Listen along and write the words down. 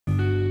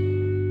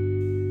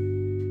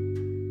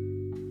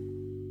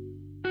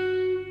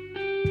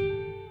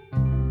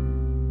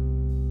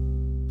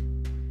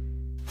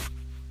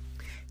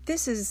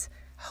This is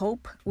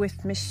Hope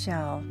with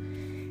Michelle.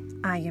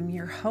 I am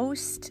your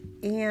host,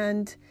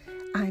 and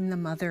I'm the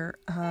mother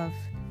of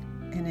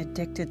an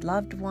addicted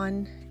loved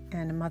one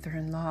and a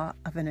mother-in-law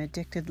of an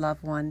addicted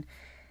loved one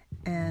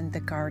and the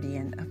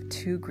guardian of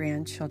 2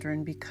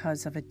 grandchildren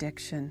because of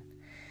addiction.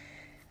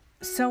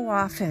 So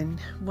often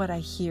what I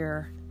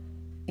hear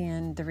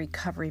in the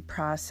recovery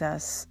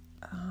process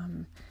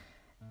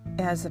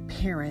as a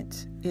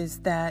parent is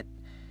that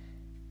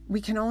we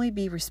can only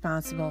be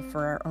responsible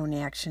for our own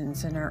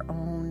actions and our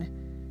own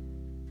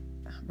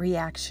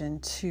reaction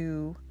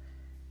to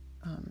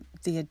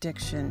the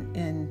addiction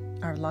in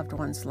our loved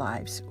ones'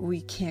 lives.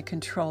 We can't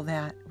control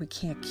that. We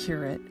can't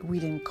cure it. We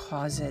didn't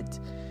cause it.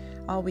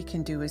 All we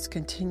can do is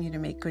continue to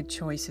make good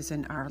choices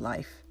in our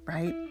life,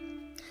 right?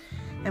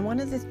 And one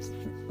of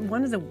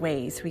the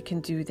ways we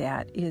can do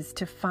that is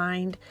to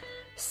find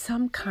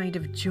some kind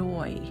of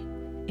joy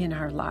in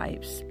our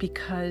lives,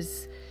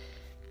 because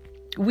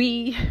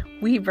we've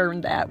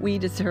earned that, we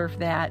deserve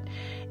that,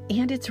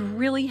 and it's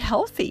really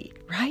healthy,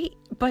 right?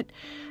 But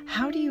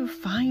how do you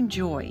find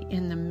joy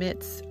in the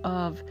midst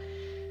of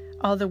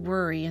all the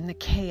worry and the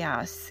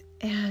chaos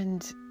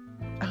and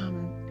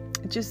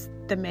just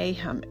the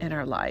mayhem in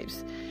our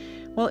lives?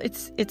 Well,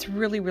 it's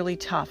really, really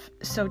tough.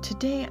 So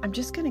today I'm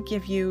just going to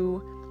give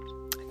you,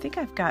 I think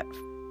I've got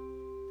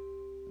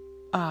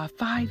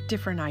 5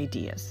 different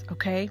ideas,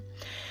 okay?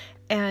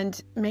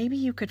 And maybe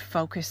you could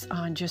focus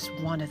on just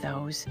one of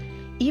those,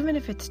 even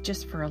if it's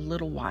just for a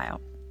little while.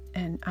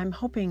 And I'm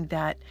hoping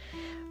that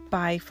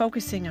by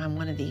focusing on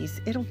one of these,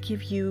 it'll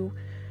give you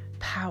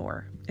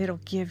power.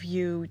 It'll give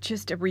you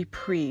just a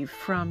reprieve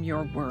from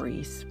your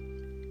worries.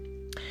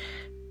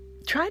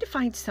 Try to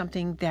find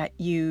something that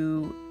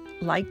you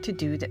like to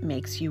do that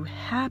makes you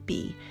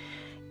happy.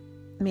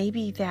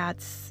 Maybe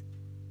that's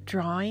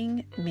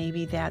drawing,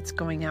 maybe that's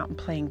going out and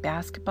playing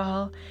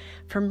basketball.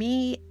 For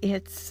me,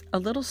 it's a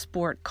little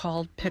sport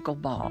called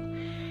pickleball.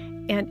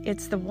 And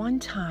it's the one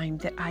time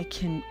that I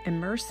can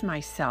immerse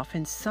myself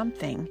in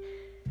something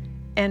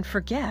and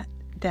forget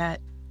that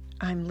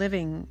I'm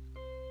living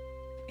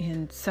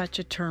in such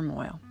a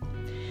turmoil.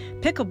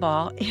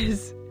 Pickleball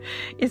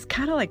is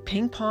kind of like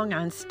ping pong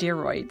on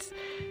steroids.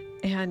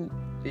 And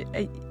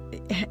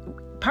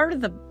part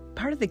of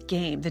the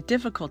game, the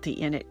difficulty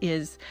in it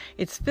is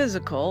it's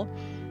physical.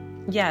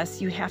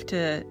 Yes, you have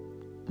to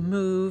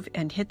move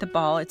and hit the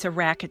ball. It's a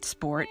racket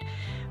sport.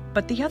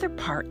 But the other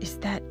part is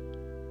that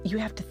you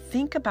have to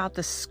think about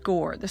the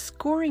score. The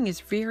scoring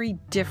is very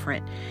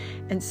different.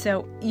 And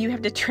so you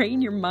have to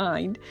train your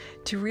mind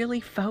to really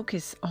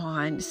focus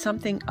on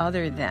something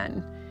other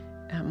than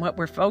what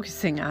we're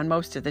focusing on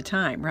most of the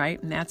time,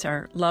 right? And that's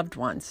our loved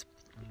ones.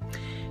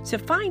 So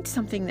find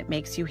something that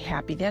makes you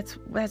happy.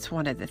 That's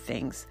one of the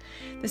things.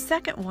 The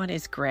second one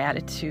is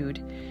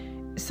gratitude.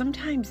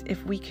 Sometimes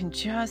if we can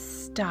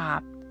just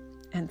stop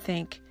and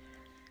think,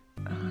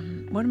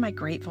 what am I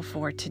grateful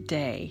for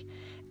today?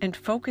 And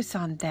focus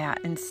on that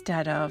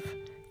instead of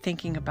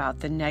thinking about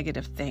the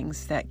negative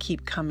things that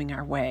keep coming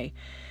our way.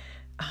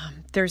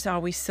 There's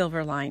always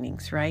silver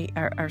linings, right?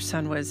 Our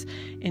son was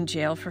in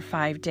jail for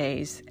 5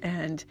 days,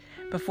 and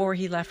before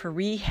he left for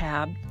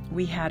rehab,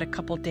 we had a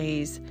couple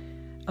days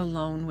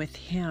alone with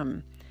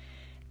him.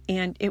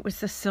 And it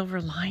was the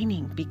silver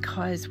lining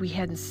because we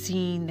hadn't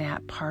seen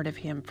that part of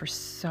him for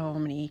so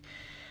many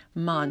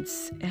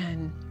months.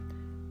 And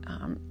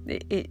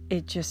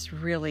it just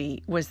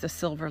really was the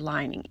silver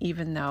lining,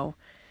 even though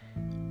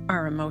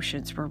our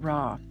emotions were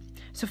raw.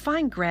 So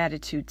find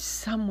gratitude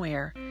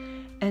somewhere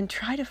and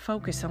try to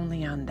focus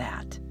only on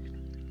that.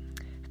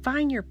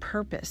 Find your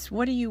purpose.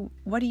 What are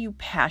you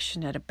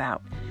passionate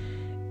about?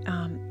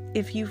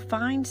 If you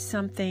find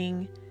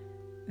something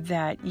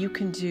that you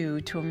can do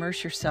to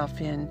immerse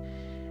yourself in,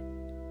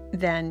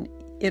 then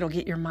it'll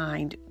get your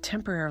mind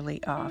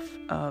temporarily off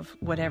of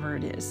whatever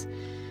it is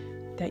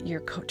that you're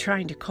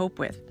trying to cope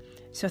with.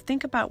 So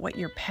think about what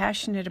you're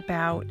passionate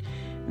about.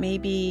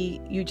 Maybe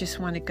you just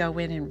want to go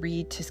in and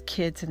read to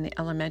kids in the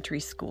elementary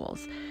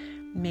schools.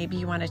 Maybe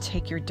you want to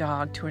take your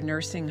dog to a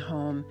nursing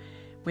home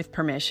with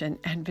permission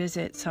and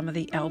visit some of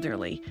the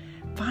elderly.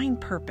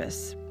 Find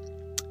purpose.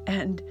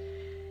 And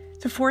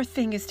the 4th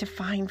thing is to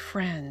find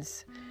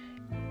friends.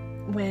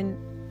 When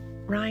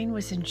Ryan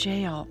was in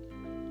jail,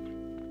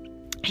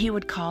 he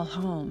would call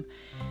home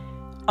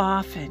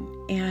often.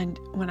 And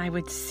when I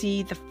would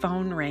see the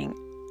phone ring,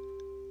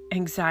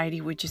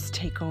 anxiety would just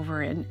take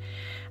over, and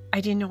I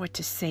didn't know what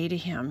to say to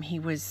him. He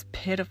was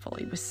pitiful.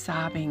 He was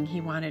sobbing.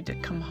 He wanted to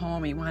come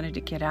home. He wanted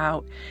to get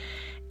out.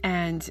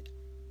 And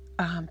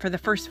for the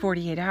first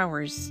 48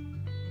 hours,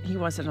 he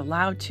wasn't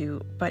allowed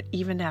to. But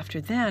even after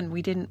then,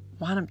 we didn't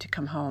want him to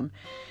come home.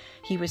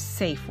 He was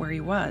safe where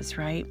he was,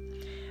 right?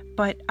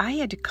 But I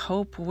had to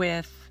cope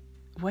with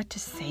what to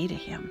say to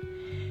him.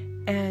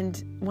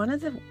 And one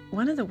of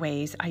the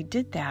ways I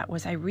did that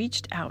was I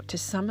reached out to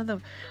some of the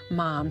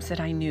moms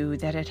that I knew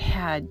that had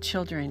had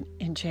children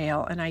in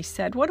jail, and I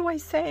said, "What do I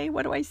say?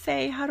 What do I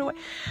say? How do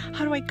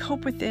I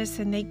cope with this?"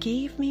 And they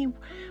gave me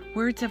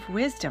words of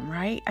wisdom,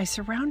 right? I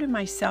surrounded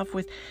myself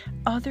with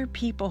other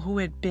people who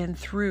had been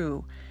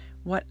through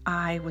what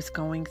I was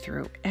going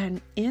through.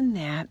 And in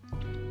that,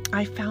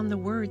 I found the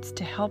words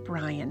to help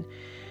Ryan.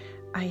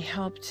 I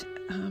helped,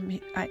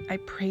 I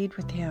prayed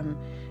with him.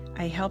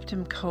 I helped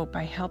him cope.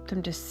 I helped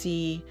him to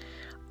see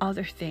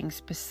other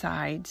things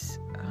besides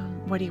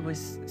what he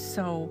was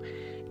so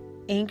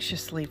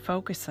anxiously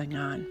focusing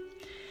on.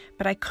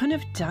 But I couldn't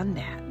have done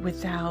that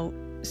without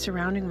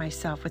surrounding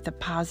myself with the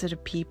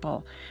positive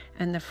people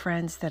and the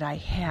friends that I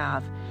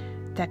have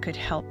that could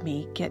help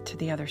me get to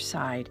the other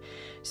side.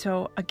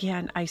 So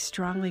again, I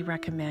strongly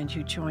recommend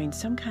you join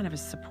some kind of a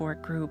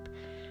support group.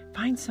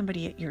 Find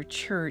somebody at your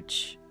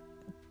church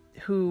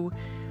who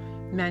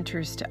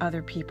mentors to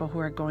other people who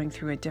are going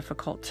through a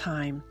difficult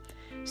time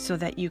so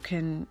that you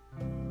can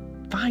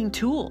find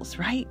tools,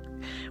 right?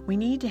 We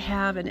need to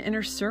have an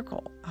inner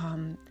circle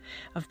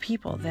of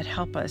people that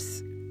help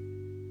us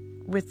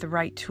with the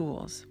right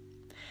tools.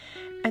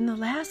 And the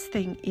last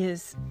thing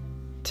is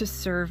to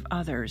serve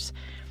others.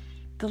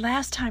 The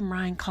last time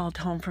Ryan called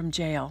home from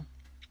jail,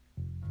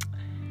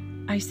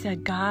 I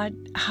said, God,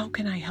 how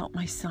can I help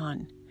my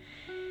son?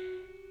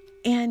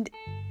 And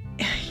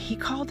he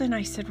called and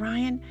I said,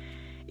 Ryan,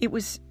 it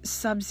was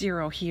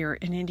sub-zero here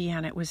in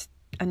Indiana. It was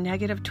a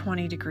negative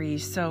 20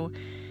 degrees. So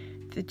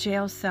the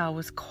jail cell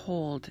was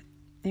cold.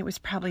 It was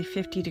probably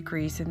 50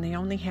 degrees and they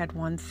only had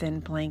one thin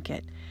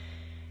blanket.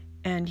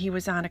 And he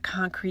was on a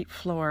concrete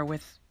floor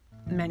with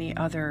many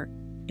other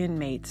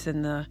inmates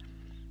in the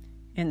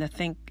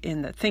think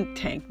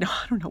tank. No,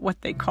 I don't know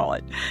what they call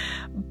it,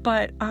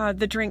 but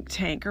the drink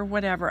tank or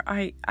whatever.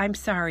 I'm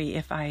sorry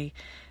if I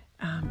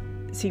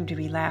seem to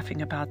be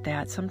laughing about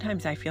that.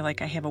 Sometimes I feel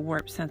like I have a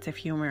warped sense of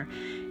humor.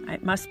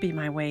 It must be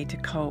my way to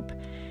cope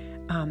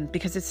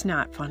because it's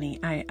not funny.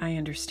 I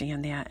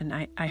understand that,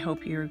 and I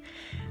hope you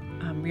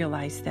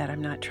realize that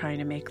I'm not trying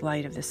to make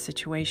light of this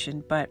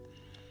situation, but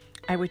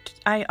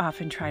I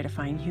often try to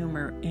find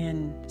humor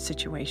in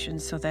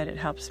situations so that it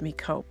helps me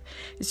cope.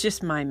 It's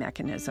just my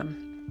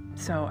mechanism.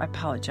 So I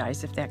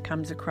apologize if that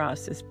comes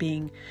across as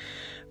being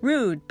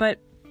rude. But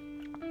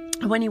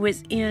when he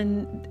was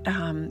in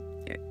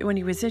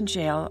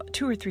jail,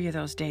 2 or 3 of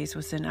those days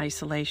was in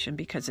isolation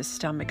because his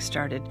stomach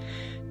started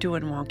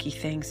doing wonky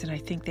things, and I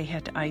think they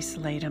had to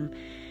isolate him.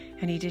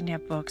 And he didn't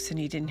have books, and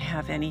he didn't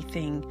have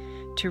anything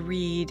to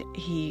read.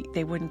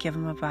 They wouldn't give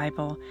him a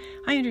Bible.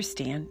 I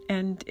understand,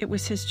 and it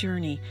was his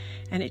journey,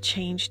 and it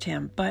changed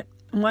him. But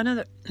what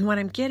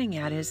I'm getting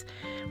at is,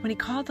 when he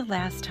called the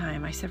last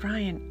time, I said,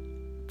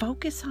 Ryan,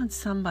 focus on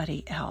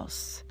somebody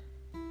else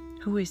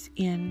who is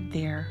in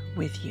there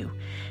with you.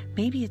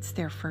 Maybe it's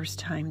their first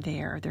time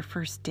there, their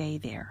first day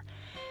there,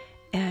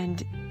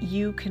 and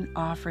you can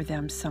offer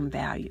them some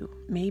value.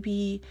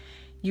 Maybe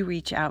you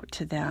reach out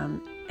to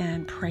them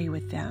and pray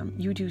with them.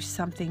 You do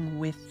something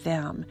with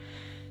them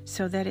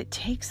so that it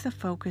takes the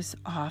focus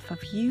off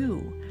of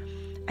you.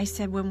 I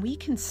said, when we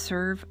can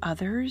serve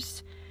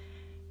others,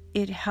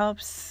 it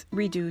helps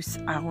reduce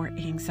our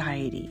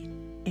anxiety.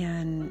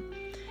 And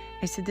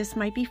I said, this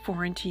might be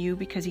foreign to you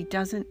because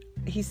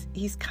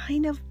he's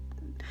kind of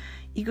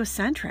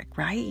egocentric,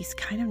 right? He's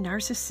kind of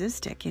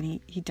narcissistic, and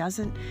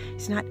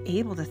he's not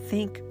able to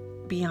think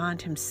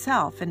beyond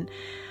himself. And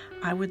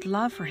I would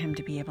love for him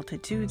to be able to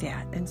do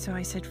that. And so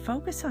I said,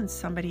 focus on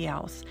somebody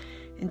else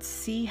and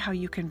see how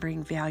you can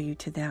bring value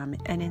to them.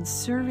 And in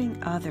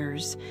serving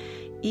others,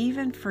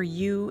 even for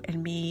you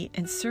and me,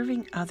 and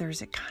serving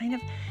others, it kind of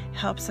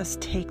helps us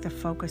take the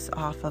focus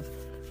off of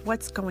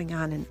what's going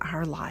on in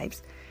our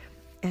lives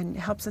and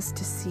helps us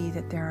to see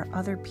that there are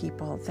other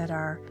people that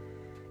are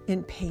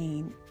in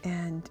pain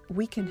and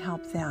we can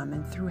help them.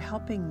 And through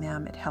helping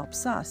them, it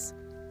helps us.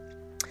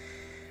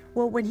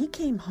 Well, when he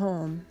came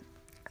home,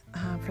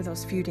 for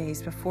those few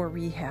days before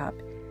rehab,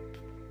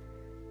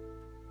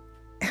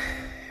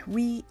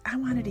 I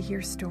wanted to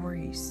hear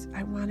stories.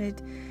 I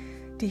wanted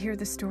to hear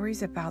the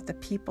stories about the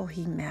people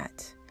he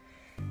met.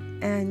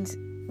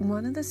 And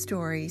one of the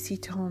stories he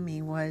told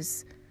me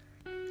was,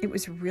 it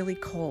was really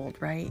cold,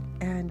 right?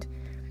 And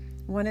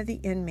one of the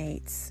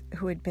inmates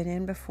who had been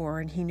in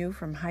before, and he knew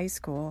from high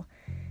school,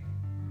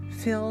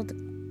 filled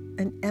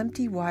an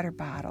empty water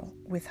bottle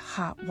with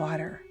hot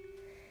water.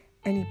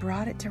 And he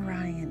brought it to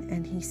Ryan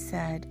and he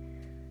said,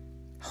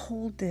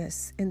 hold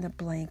this in the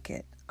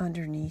blanket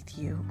underneath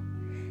you,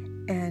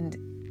 and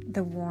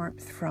the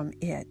warmth from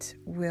it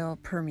will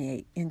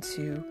permeate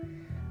into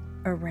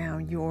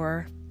around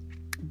your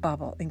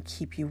bubble and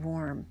keep you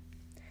warm.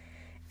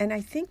 And I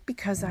think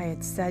because I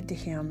had said to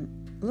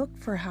him, look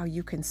for how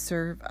you can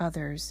serve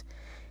others,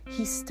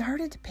 he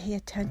started to pay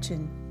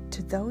attention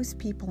to those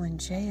people in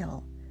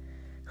jail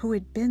who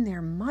had been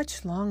there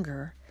much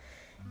longer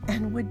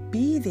and would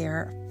be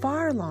there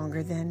far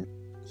longer than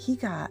he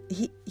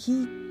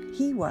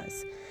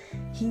was.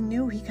 He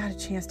knew he got a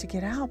chance to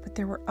get out, but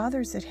there were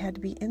others that had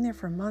to be in there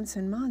for months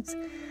and months.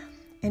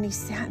 And he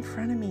sat in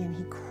front of me and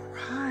he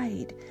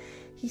cried.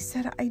 He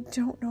said, I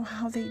don't know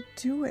how they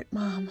do it,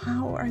 Mom.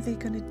 How are they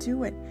going to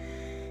do it?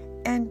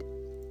 And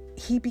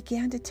he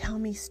began to tell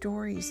me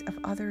stories of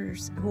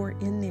others who were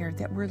in there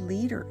that were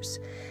leaders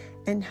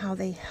and how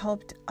they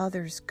helped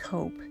others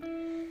cope.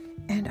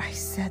 And I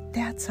said,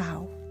 that's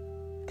how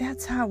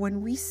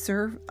when we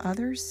serve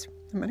others,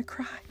 I'm going to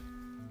cry.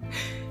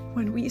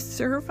 When we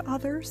serve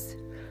others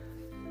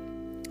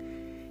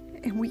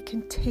and we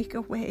can take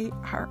away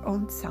our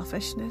own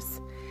selfishness,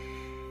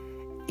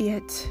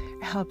 it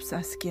helps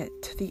us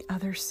get to the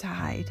other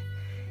side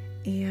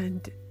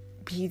and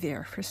be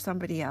there for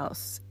somebody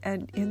else.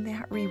 And in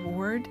that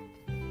reward,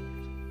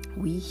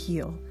 we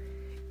heal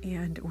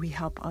and we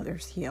help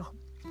others heal.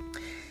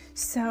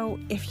 So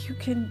if you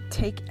can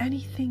take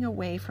anything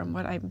away from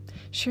what I'm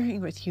sharing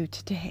with you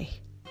today,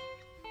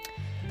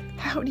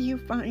 how do you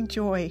find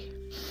joy?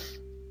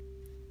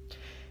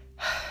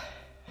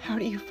 How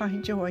do you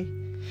find joy?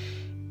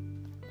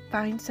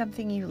 Find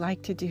something you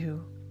like to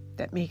do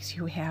that makes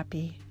you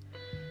happy.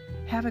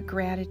 Have a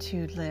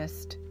gratitude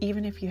list,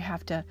 even if you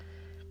have to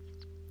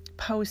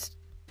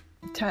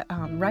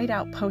write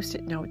out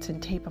Post-it notes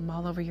and tape them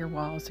all over your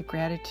walls, a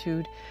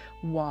gratitude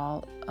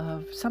wall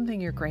of something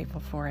you're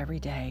grateful for every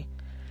day.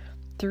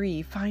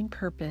 3, find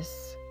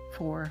purpose.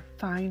 4,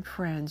 find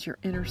friends, your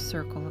inner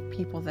circle of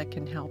people that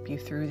can help you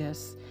through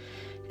this.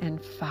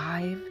 And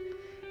 5,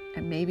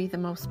 and maybe the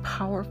most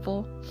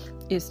powerful,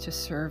 is to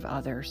serve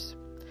others.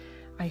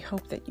 I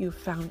hope that you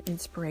found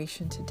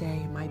inspiration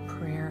today. My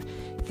prayer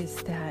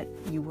is that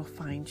you will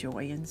find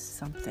joy in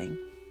something.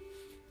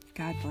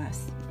 God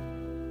bless.